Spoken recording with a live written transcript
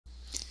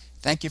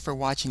Thank you for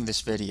watching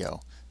this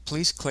video.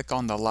 Please click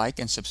on the like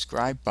and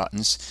subscribe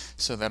buttons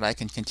so that I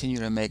can continue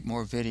to make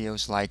more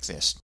videos like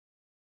this.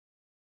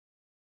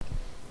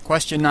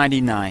 Question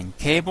 99.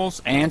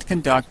 Cables and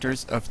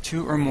conductors of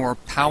two or more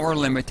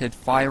power-limited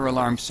fire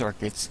alarm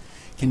circuits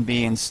can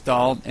be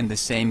installed in the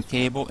same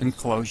cable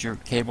enclosure,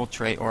 cable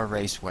tray, or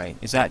raceway.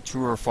 Is that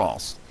true or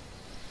false?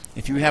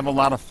 If you have a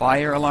lot of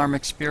fire alarm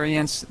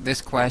experience,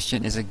 this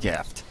question is a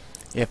gift.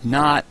 If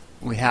not,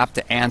 we have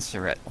to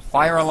answer it.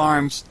 Fire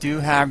alarms do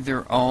have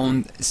their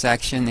own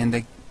section in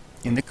the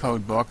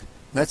code book.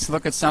 Let's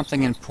look at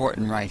something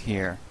important right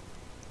here.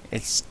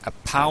 It's a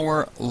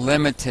power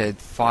limited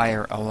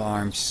fire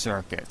alarm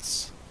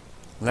circuits.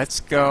 Let's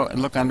go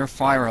and look under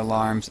fire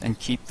alarms and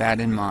keep that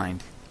in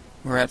mind.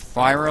 We're at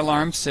fire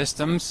alarm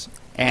systems,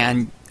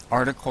 and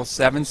Article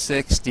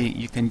 760,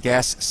 you can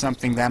guess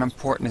something that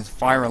important as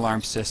fire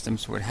alarm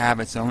systems would have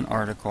its own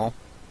article.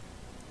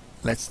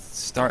 Let's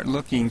start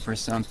looking for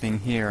something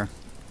here.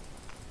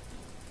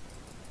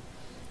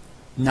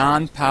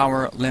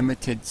 Non-power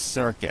limited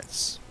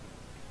circuits.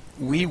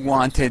 We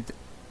wanted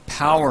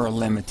power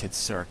limited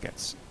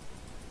circuits.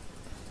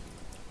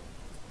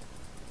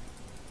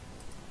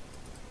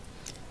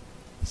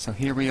 So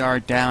here we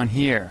are down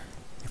here.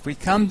 If we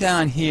come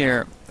down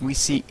here, we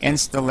see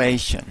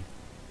installation.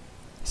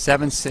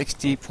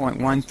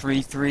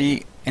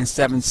 760.133 and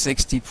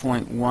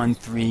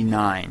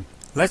 760.139.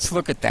 Let's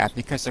look at that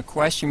because the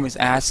question was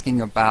asking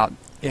about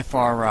if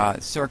our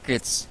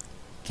circuits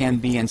can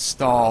be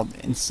installed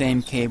in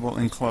same cable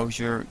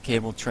enclosure,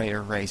 cable tray,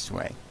 or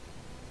raceway.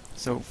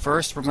 So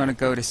first we're going to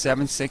go to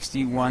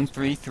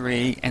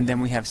 760.133 and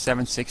then we have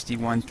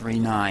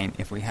 760.139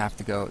 if we have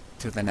to go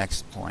to the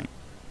next point.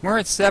 We're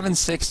at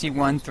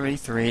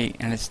 760.133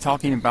 and it's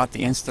talking about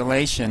the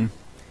installation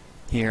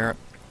here,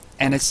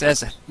 and it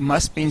says it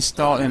must be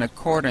installed in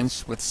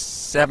accordance with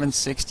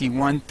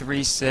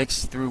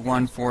 760.136 through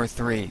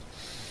 143.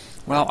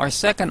 Well, our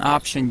second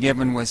option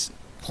given was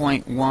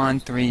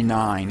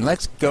 0.139.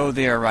 Let's go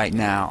there right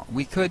now.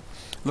 We could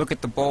look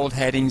at the bold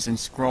headings and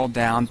scroll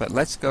down, but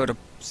let's go to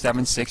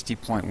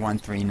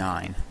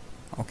 760.139.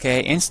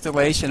 Okay,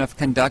 installation of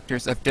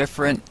conductors of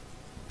different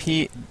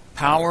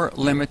power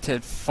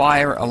limited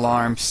fire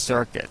alarm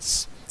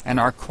circuits. And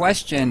our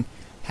question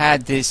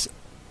had this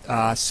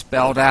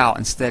spelled out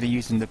instead of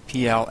using the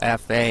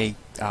PLFA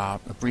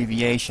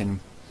abbreviation.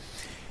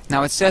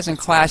 Now it says in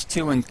class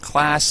 2 and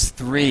class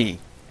 3,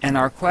 and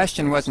our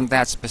question wasn't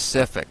that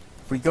specific.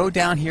 If we go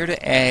down here to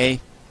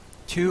A,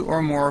 two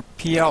or more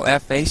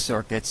PLFA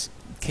circuits,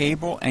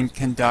 cable and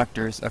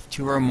conductors of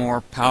two or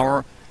more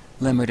power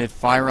limited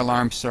fire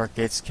alarm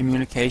circuits,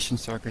 communication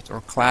circuits,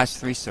 or class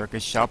 3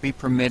 circuits shall be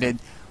permitted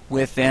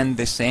within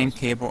the same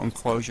cable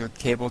enclosure,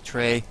 cable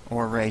tray,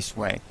 or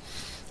raceway.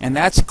 And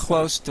that's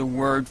close to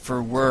word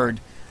for word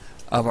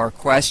of our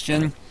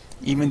question,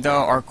 even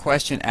though our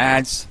question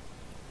adds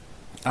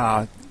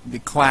the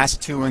class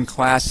 2 and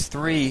class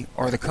 3,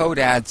 or the code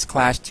adds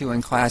class 2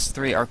 and class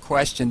 3. Our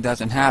question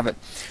doesn't have it.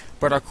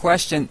 But our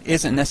question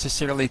isn't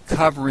necessarily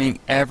covering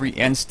every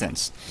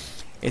instance.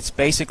 It's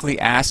basically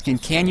asking,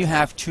 can you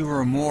have two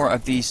or more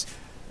of these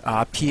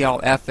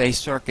PLFA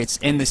circuits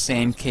in the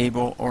same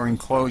cable or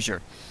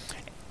enclosure?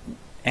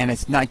 And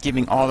it's not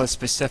giving all the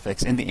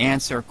specifics. And the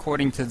answer,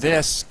 according to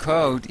this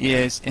code,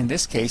 is, in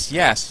this case,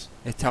 yes.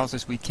 It tells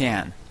us we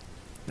can.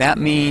 That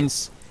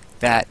means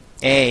that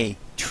A,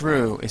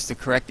 true, is the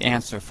correct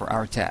answer for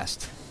our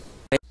test.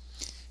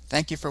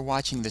 Thank you for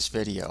watching this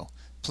video.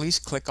 Please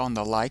click on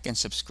the like and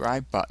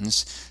subscribe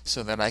buttons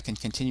so that I can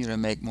continue to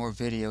make more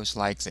videos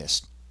like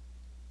this.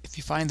 If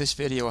you find this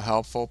video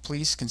helpful,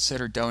 please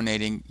consider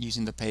donating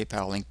using the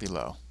PayPal link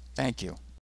below. Thank you.